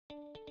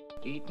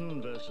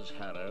Eton versus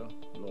Harrow,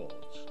 Lords.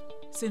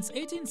 Since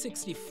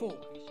 1864,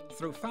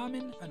 through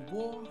famine and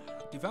war,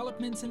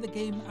 developments in the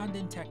game and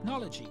in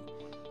technology,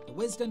 the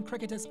Wisden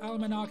Cricketers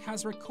Almanac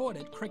has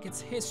recorded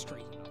cricket's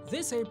history.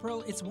 This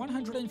April, its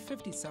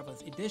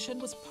 157th edition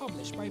was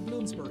published by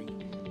Bloomsbury.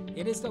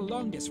 It is the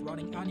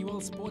longest-running annual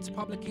sports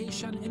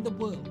publication in the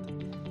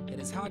world. It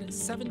has had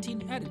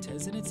 17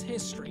 editors in its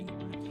history.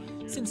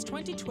 Since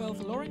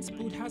 2012, Lawrence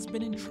Booth has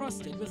been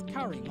entrusted with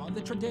carrying on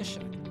the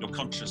tradition. You're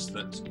conscious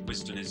that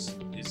Wisden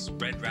is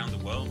read round the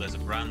world. There's a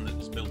brand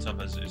that's built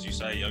up, as you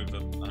say, over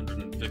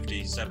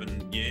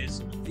 157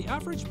 years. The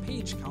average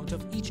page count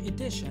of each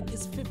edition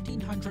is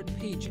 1,500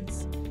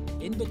 pages.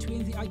 In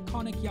between the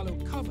iconic yellow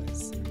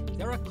covers,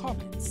 there are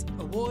comments,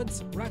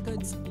 awards,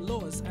 records,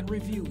 laws, and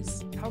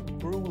reviews. How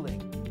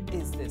grueling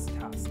is this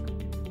task?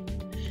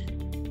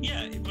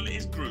 Yeah, well, it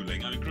is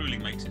grueling. I mean,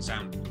 grueling makes it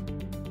sound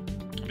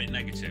a bit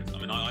negative. I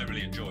mean, I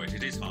really enjoy it.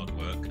 It is hard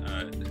work.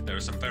 There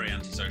are some very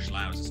antisocial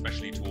hours,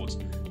 especially towards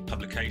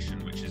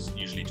publication, which is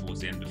usually towards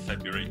the end of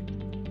February.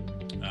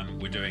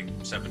 We're doing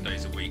 7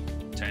 days a week,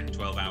 10,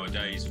 12-hour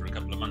days for a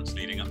couple of months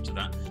leading up to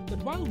that. But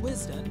while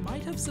Wisden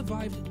might have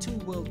survived 2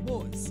 world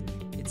wars,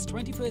 its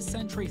 21st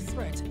century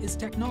threat is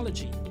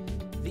technology.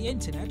 The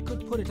internet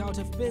could put it out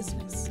of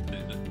business.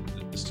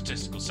 The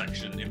statistical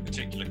section in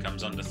particular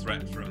comes under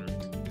threat from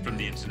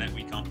the internet.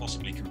 We can't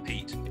possibly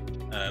compete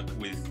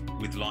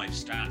with live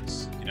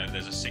stats. You know,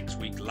 there's a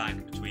 6-week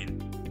lag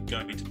between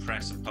going to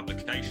press and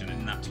publication, and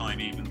in that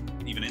time,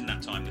 even in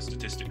that time, the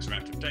statistics are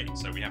out of date.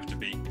 So we have to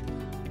be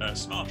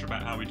smarter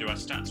about how we do our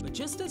stats. But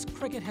just as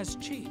cricket has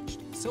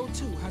changed, so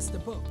too has the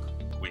book.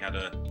 We had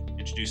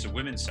introduced a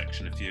women's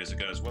section a few years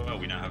ago as well.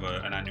 We now have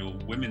an annual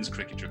Women's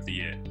Cricketer of the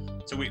Year.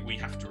 So we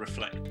have to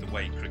reflect the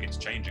way cricket's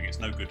changing. It's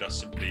no good us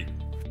simply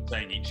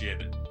saying each year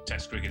that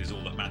Test cricket is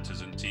all that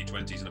matters and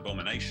T20's an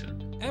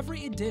abomination.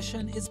 Every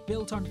edition is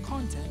built on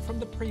content from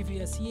the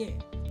previous year.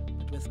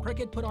 But with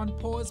cricket put on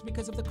pause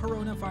because of the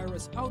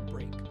coronavirus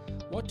outbreak,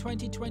 what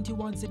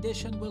 2021's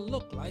edition will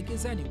look like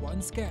is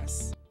anyone's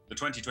guess. The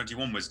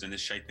 2021 Wisden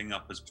is shaping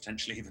up as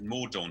potentially even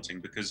more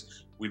daunting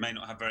because we may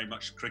not have very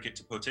much cricket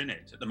to put in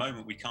it. At the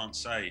moment, we can't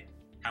say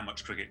how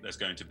much cricket there's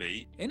going to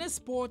be. In a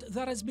sport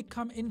that has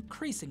become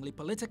increasingly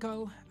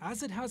political,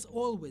 as it has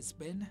always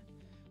been,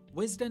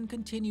 Wisden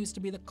continues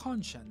to be the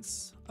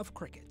conscience of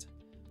cricket.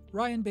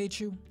 Ryan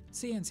Baichu,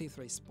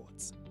 CNC3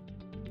 Sports.